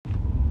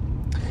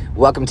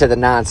Welcome to the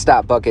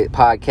Non-Stop Bucket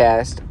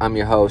Podcast. I'm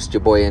your host,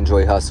 your boy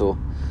Enjoy Hustle.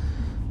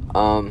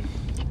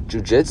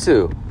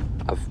 Jiu-Jitsu.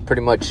 I've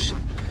pretty much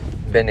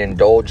been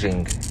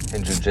indulging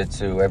in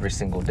Jiu-Jitsu every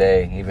single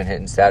day, even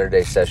hitting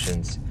Saturday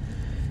sessions.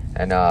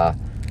 And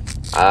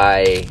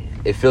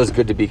it feels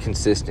good to be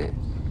consistent.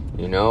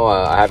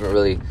 I haven't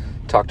really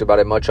talked about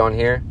it much on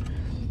here,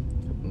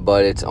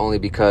 but it's only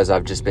because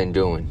I've just been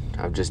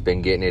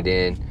getting it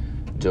in,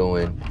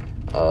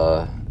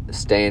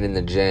 staying in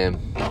the gym,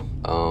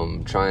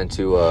 trying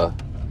to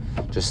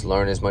just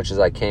learn as much as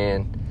I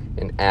can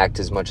and act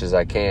as much as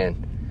I can.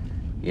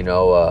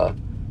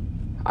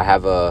 I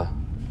have a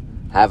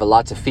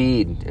lot to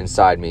feed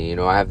inside me.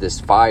 I have this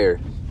fire,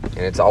 and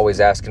it's always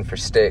asking for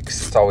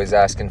sticks. It's always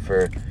asking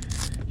for,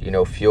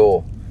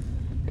 fuel.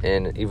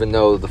 And even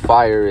though the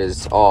fire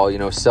is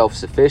all,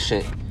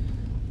 self-sufficient,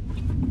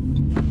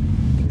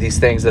 these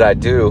things that I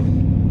do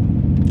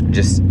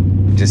just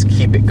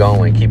keep it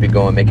going,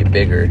 make it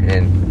bigger.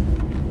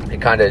 And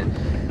it kind of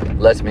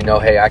lets me know,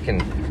 hey, I can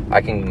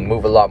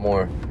move a lot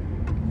more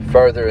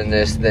further in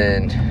this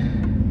than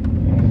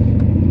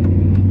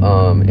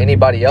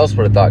anybody else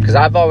would have thought. Because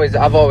I've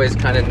always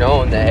kind of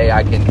known that, hey,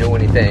 I can do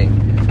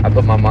anything I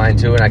put my mind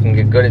to, and I can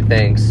get good at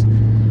things.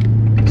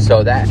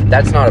 So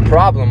that's not a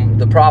problem.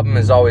 The problem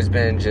has always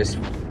been just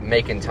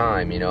making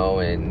time,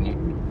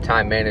 and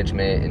time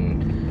management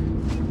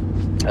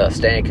and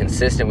staying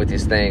consistent with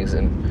these things.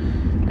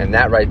 And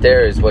that right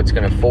there is what's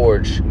going to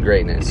forge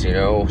greatness,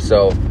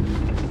 So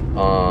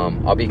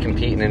I'll be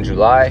competing in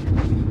July,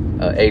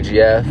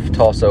 AGF,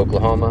 Tulsa,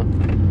 Oklahoma.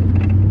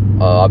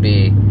 I'll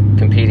be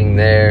competing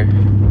there,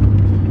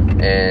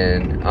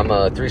 and I'm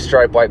a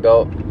 3-stripe white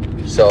belt.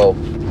 So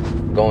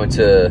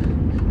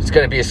it's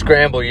going to be a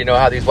scramble,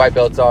 how these white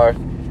belts are,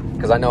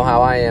 because I know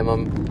how I am.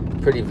 I'm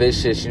pretty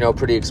vicious,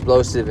 pretty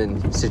explosive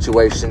in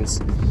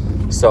situations.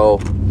 So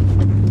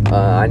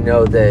I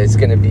know that it's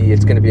going to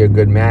be a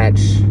good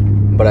match.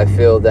 But I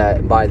feel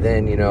that by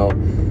then,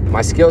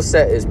 my skill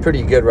set is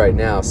pretty good right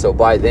now. So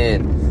by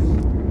then,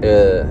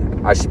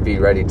 I should be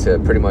ready to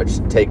pretty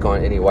much take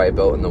on any white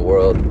belt in the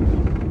world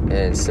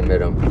and submit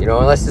them.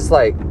 Unless it's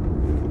like,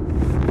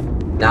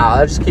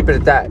 I'll just keep it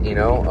at that.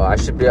 I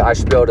should be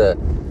able to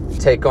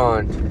take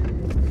on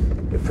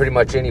pretty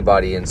much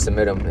anybody and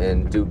submit them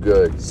and do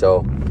good.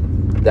 So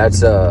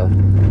that's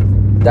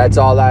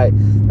all I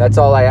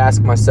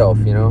ask myself.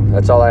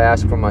 That's all I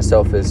ask from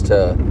myself, is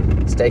to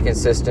stay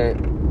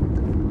consistent,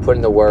 put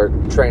in the work,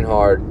 train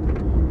hard,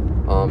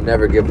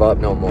 never give up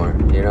no more.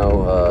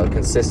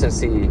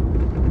 Consistency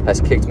has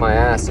kicked my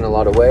ass in a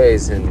lot of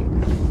ways, and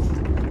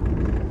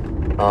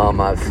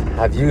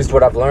I've used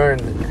what I've learned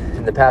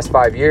in the past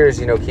 5 years,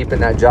 keeping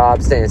that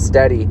job, staying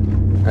steady.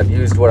 I've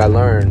used what I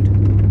learned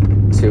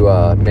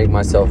to make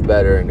myself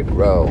better and to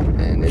grow,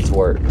 and it's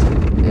worked.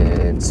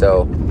 And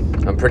so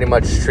I'm pretty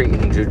much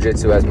treating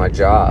jiu-jitsu as my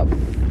job.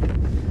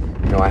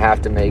 I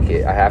have to make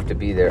it. I have to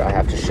be there. I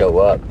have to show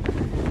up.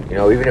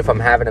 Even if I'm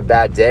having a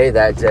bad day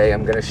that day,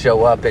 I'm going to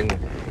show up and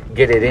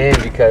get it in,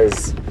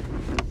 because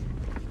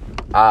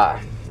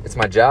it's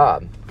my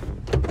job.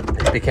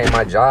 It became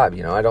my job.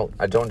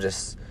 I don't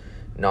just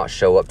not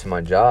show up to my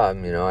job.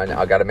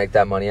 I got to make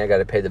that money. I got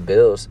to pay the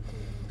bills.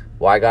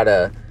 Well, I got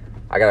to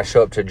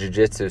show up to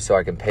jiu-jitsu so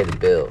I can pay the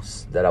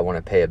bills that I want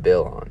to pay a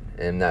bill on.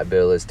 And that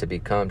bill is to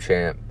become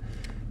champ,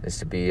 is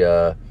to be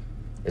as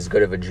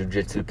good of a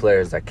jiu-jitsu player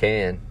as I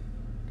can.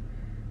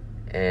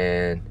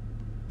 And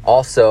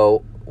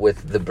also,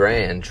 with the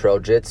brand Trail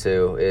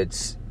Jitsu,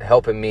 it's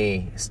helping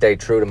me stay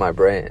true to my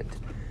brand.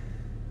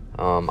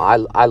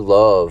 I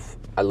love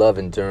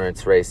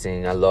endurance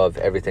racing. I love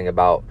everything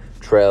about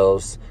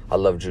trails. I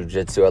love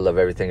jiu-jitsu. I love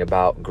everything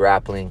about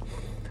grappling.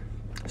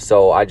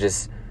 So I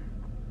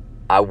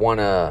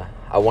wanna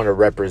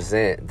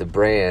represent the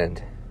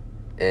brand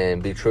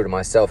and be true to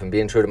myself. And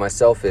being true to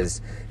myself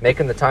is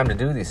making the time to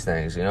do these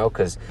things,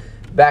 because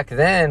back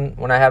then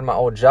when I had my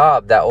old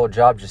job, that old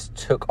job just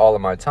took all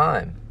of my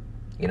time.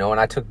 And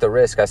I took the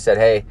risk. I said,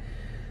 hey,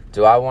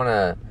 do I want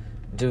to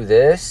do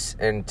this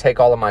and take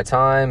all of my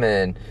time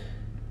and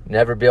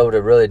never be able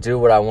to really do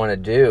what I want to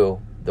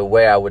do the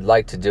way I would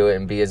like to do it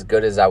and be as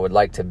good as I would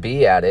like to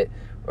be at it?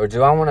 Or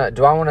do I want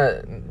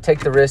to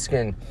take the risk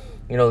and,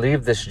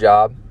 leave this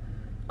job,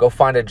 go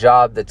find a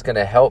job that's going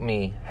to help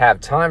me have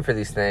time for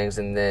these things,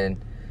 and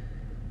then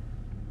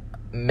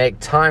make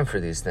time for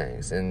these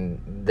things?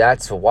 And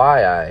that's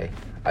why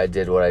I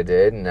did what I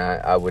did, and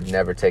I would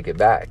never take it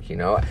back.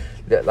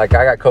 Like,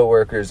 I got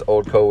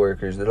old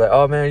coworkers, they're like,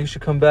 oh man, you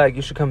should come back,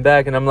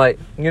 and I'm like,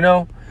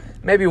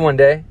 maybe one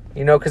day,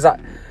 because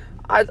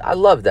I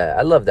love that.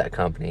 I love that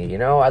company.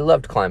 I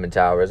loved climbing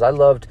towers. I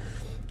loved,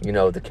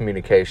 the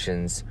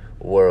communications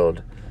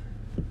world,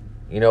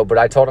 but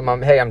I told them,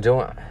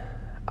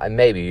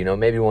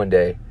 maybe one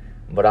day,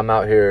 but I'm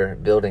out here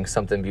building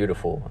something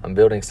beautiful. I'm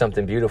building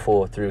something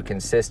beautiful through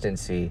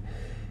consistency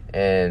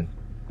and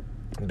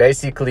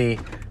basically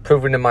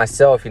proving to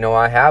myself,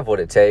 I have what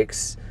it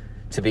takes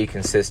to be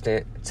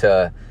consistent,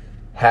 to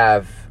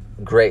have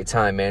great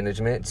time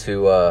management,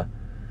 to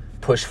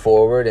push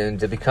forward and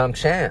to become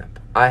champ.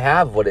 I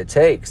have what it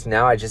takes.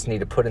 Now I just need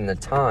to put in the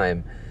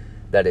time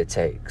that it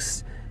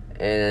takes.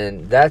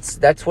 And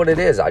that's what it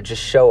is. I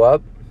just show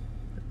up.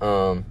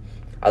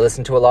 I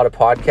listen to a lot of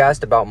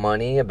podcasts about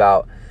money,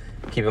 about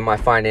keeping my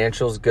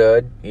financials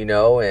good,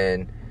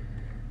 and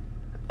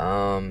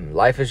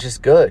life is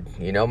just good.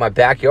 My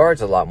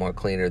backyard's a lot more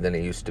cleaner than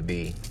it used to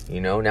be.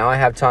 Now I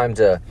have time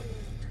to,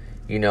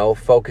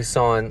 focus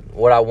on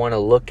what I want to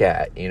look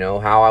at,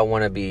 how I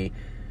want to be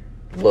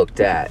looked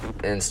at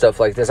and stuff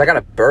like this. I got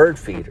a bird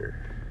feeder,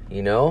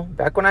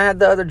 back when I had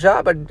the other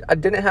job, I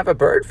didn't have a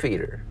bird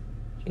feeder.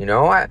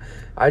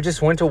 I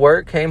just went to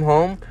work, came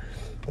home,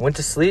 went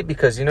to sleep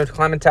because,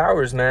 climbing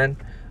towers, man,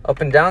 up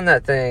and down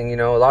that thing,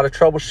 a lot of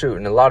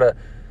troubleshooting,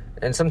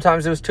 and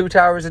sometimes it was 2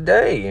 towers a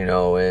day,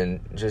 and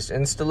just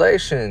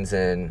installations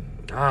and,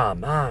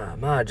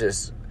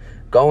 just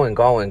going.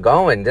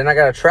 Then I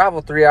got to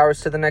travel 3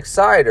 hours to the next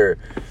site or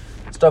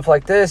stuff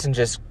like this and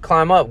just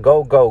climb up,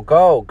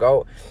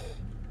 go.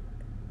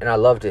 And I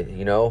loved it,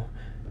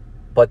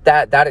 but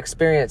that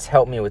experience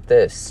helped me with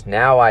this.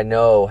 Now I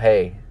know,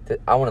 hey,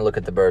 I want to look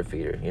at the bird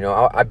feeder.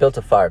 I built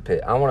a fire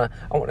pit. I want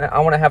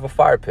to have a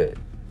fire pit.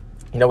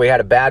 We had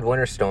a bad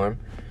winter storm,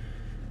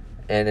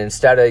 and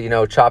instead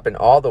of, chopping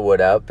all the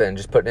wood up and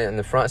just putting it in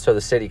the front so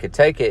the city could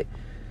take it,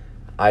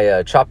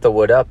 I chopped the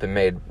wood up and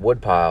made wood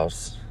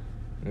piles,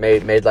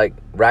 made like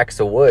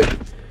racks of wood,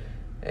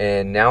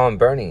 and now I'm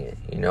burning it.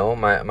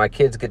 My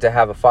kids get to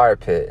have a fire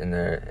pit in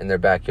their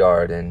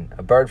backyard and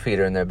a bird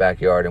feeder in their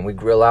backyard, and we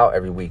grill out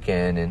every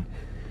weekend. And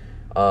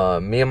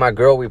me and my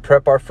girl, we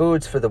prep our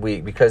foods for the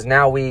week because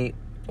now we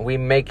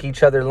make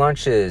each other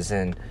lunches,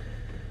 and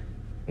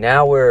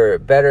now we're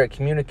better at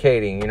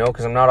communicating,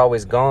 because I'm not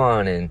always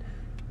gone and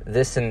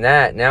this and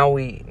that. Now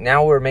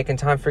we're making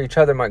time for each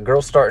other. My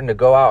girl's starting to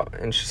go out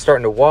and she's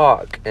starting to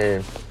walk,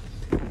 and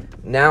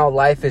now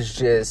life is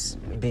just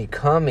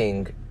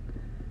becoming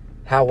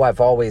how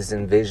I've always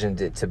envisioned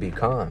it to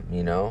become,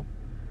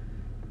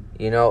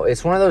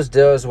 It's one of those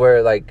deals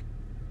where, like,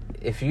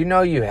 if you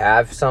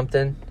have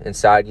something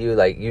inside you,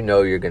 like,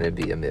 you're going to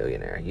be a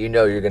millionaire.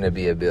 You're going to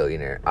be a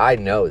billionaire. I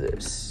know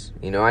this.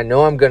 I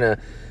know I'm going to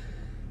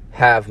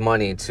have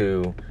money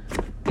to,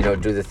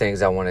 do the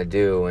things I want to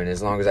do. And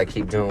as long as I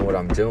keep doing what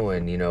I'm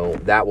doing,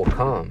 that will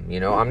come.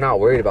 I'm not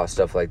worried about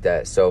stuff like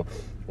that. So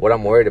what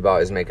I'm worried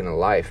about is making a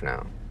life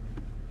now.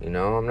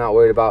 I'm not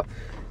worried about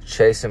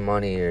chasing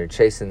money or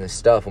chasing this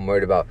stuff. I'm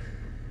worried about,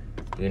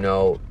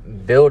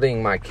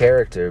 building my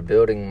character,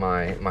 building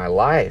my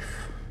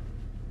life.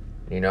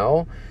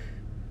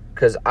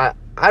 Because I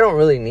don't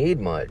really need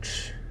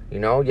much,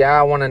 yeah,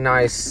 I want a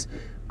nice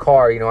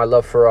car, I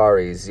love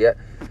Ferraris, yeah,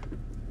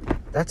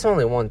 that's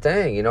only one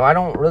thing, I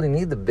don't really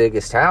need the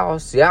biggest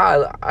house,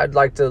 yeah, I'd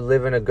like to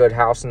live in a good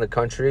house in the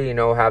country,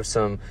 have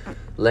some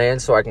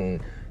land so I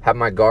can have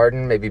my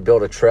garden, maybe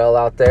build a trail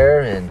out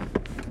there, and,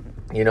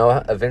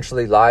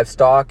 eventually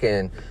livestock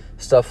and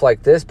stuff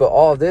like this, but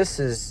all of this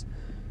is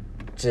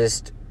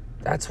just,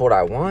 that's what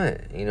I want,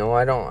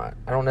 I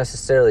don't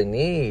necessarily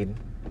need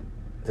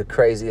the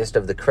craziest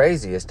of the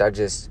craziest.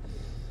 There's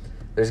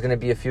going to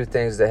be a few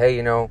things that,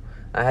 hey,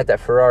 I had that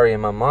Ferrari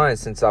in my mind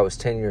since I was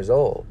 10 years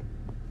old.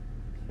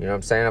 You know what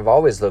I'm saying? I've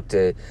always looked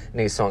at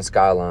Nissan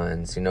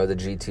Skylines, the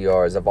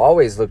GTRs. I've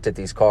always looked at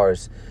these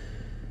cars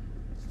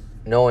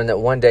knowing that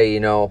one day,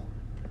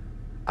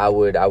 I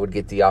would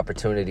get the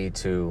opportunity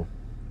to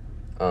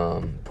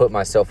put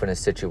myself in a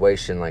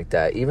situation like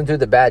that. Even through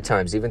the bad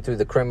times, even through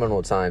the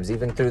criminal times,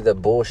 even through the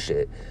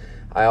bullshit.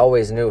 I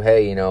always knew,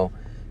 hey,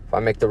 if I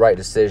make the right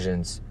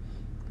decisions,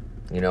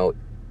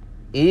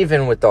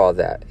 even with all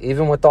that,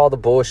 even with all the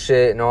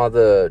bullshit and all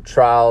the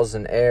trials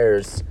and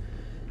errors,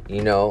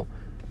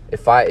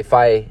 if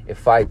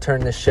I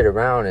turn this shit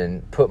around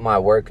and put my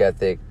work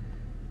ethic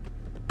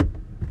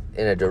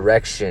in a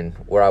direction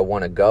where I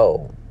want to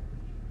go,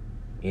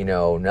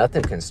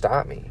 nothing can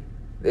stop me.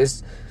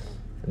 This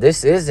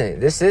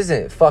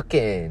isn't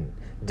fucking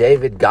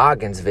David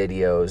Goggins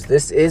videos.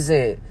 This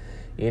isn't,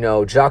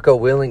 Jocko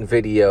Willing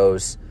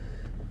videos.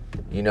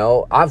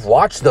 I've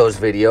watched those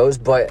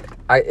videos, but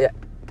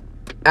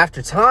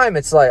after time,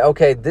 it's like,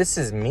 okay, this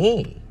is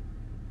me.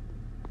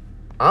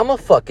 I'm a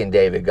fucking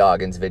David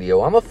Goggins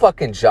video. I'm a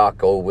fucking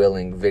Jocko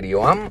Willing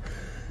video.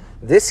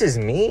 This is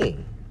me.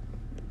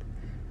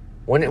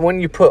 When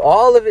you put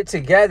all of it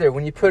together,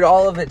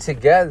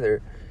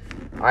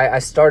 I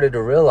started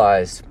to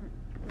realize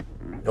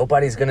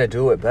nobody's going to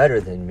do it better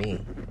than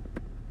me.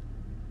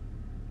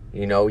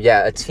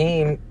 Yeah, a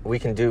team, we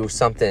can do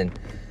something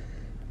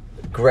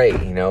great,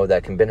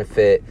 that can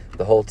benefit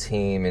the whole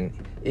team and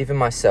even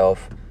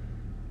myself.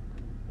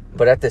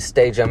 But at this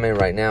stage I'm in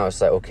right now,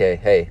 it's like, okay,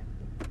 hey,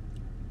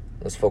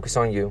 let's focus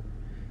on you.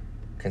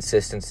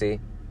 Consistency,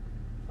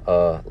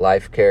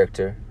 life,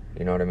 character,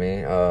 you know what I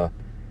mean?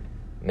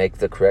 Make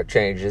the correct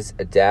changes,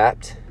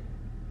 adapt,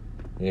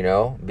 be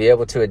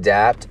able to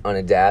adapt,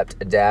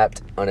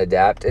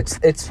 unadapt.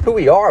 It's who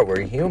we are.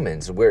 We're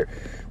humans.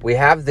 We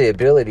have the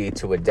ability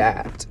to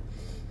adapt.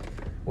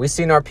 We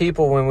seen our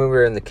people when we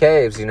were in the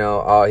caves, he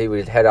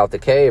would head out the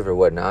cave or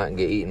whatnot and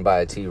get eaten by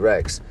a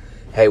T-Rex.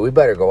 hey, we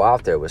better go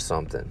out there with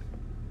something.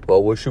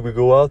 Well, what should we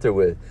go out there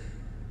with?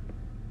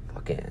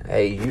 Fucking,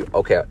 hey,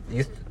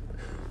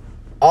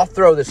 I'll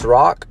throw this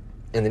rock,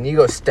 and then you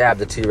go stab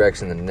the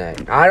T-Rex in the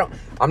neck.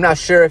 I'm not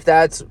sure if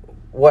that's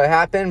what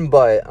happened,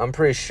 but I'm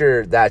pretty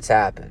sure that's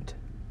happened.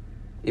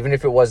 Even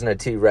if it wasn't a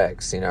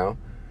T-Rex, you know?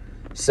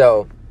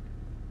 So,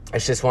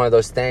 it's just one of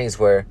those things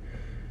where,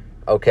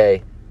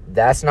 okay,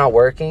 that's not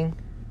working.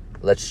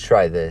 Let's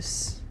try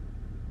this.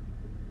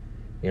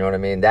 You know what I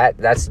mean?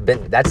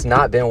 That's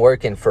not been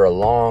working for a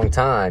long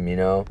time, you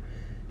know?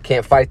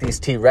 Can't fight these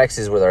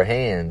T-Rexes with our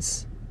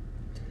hands.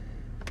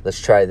 Let's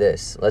try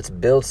this. Let's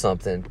build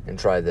something and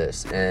try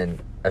this.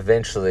 And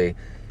eventually,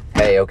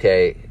 hey,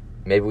 okay,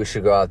 maybe we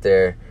should go out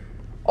there.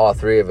 All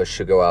three of us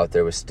should go out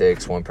there with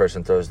sticks. One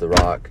person throws the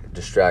rock,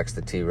 distracts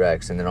the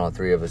T-Rex, and then all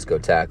three of us go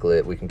tackle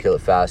it. We can kill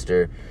it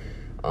faster.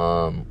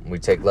 We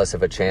take less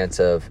of a chance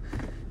of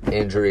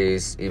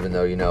injuries, even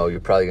though, you know, you're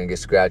probably going to get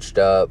scratched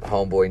up.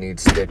 Homeboy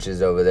needs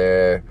stitches over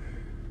there.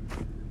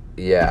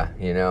 Yeah,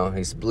 you know,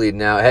 he's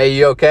bleeding out. Hey,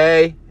 you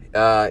okay?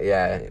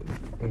 Yeah.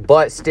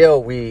 But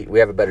still, we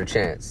have a better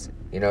chance,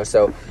 you know?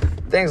 So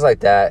things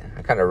like that.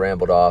 I kind of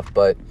rambled off,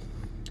 but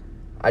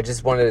I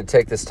just wanted to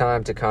take this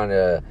time to kind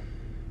of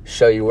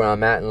show you where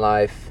I'm at in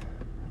life.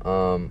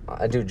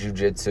 I do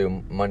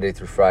jiu-jitsu Monday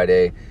through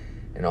Friday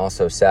and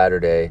also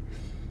Saturday.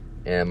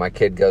 And my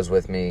kid goes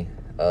with me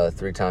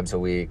 3 times a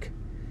week.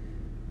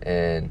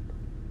 And,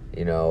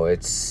 you know,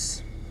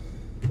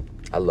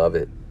 I love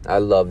it. I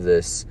love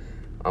this.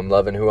 I'm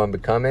loving who I'm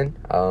becoming.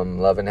 I'm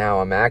loving how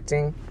I'm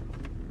acting,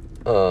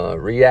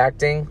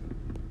 reacting.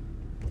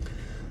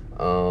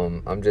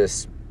 I'm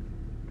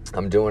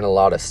doing a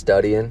lot of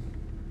studying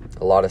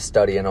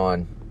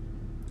on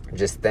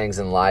just things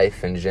in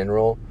life in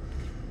general.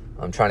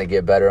 I'm trying to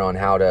get better on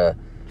how to,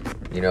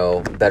 you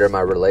know, better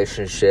my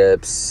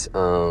relationships,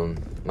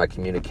 my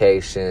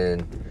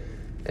communication,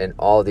 and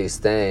all these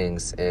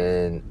things.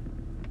 And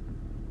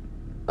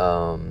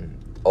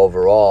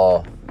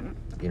overall,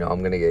 you know, I'm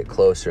going to get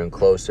closer and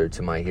closer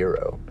to my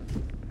hero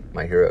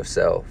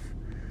self,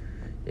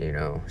 you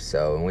know.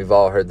 So, and we've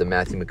all heard the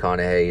Matthew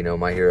McConaughey, you know,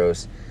 my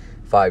hero's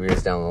 5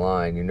 years down the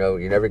line. You know,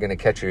 you're never going to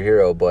catch your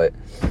hero, but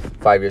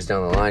 5 years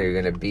down the line,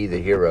 you're going to be the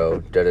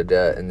hero,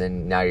 and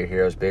then now your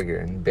hero's bigger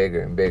and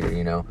bigger and bigger,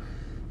 you know.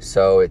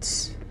 So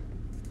it's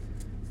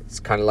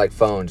kind of like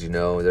phones, you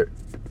know.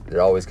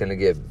 They're always going to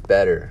get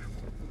better,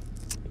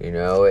 you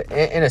know,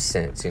 in a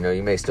sense. You know,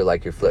 you may still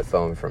like your flip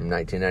phone from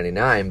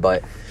 1999,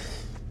 but,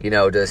 you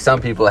know, to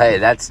some people, hey,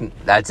 that's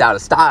out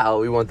of style.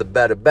 We want the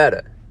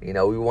better. You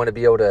know, we want to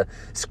be able to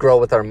scroll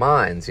with our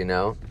minds, you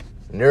know,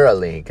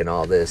 Neuralink and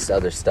all this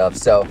other stuff.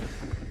 So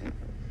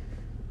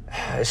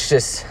it's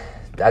just,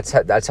 that's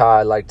how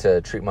I like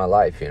to treat my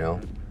life, you know,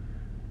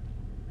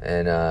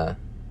 and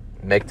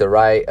make the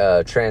right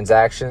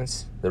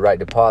transactions, the right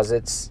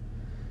deposits,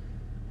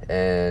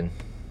 and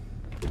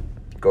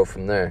go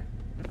from there.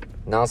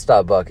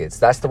 Non-stop buckets.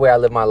 That's the way I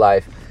live my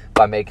life,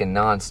 by making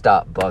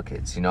non-stop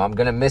buckets. You know, I'm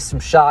going to miss some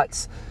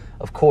shots,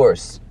 of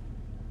course.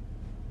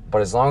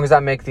 But as long as I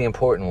make the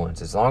important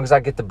ones, as long as I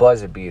get the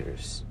buzzer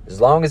beaters,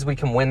 as long as we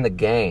can win the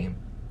game,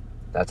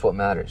 that's what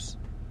matters.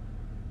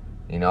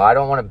 You know, I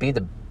don't want to be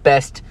the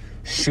best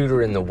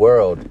shooter in the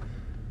world.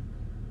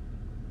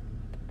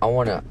 I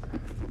want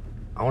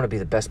to be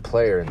the best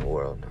player in the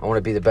world. I want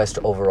to be the best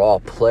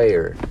overall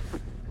player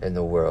in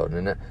the world.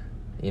 And,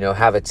 you know,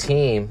 have a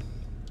team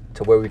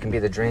to where we can be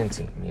the dream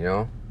team, you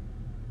know?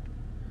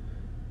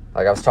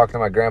 Like I was talking to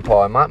my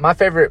grandpa, and my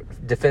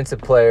favorite defensive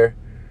player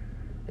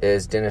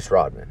is Dennis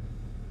Rodman.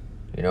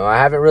 You know, I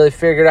haven't really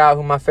figured out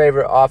who my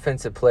favorite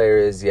offensive player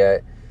is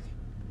yet,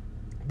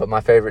 but my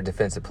favorite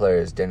defensive player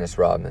is Dennis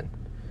Rodman.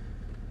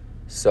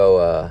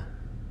 So,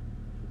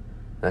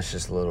 that's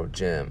just a little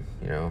gem,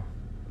 you know?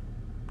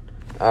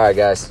 All right,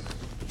 guys.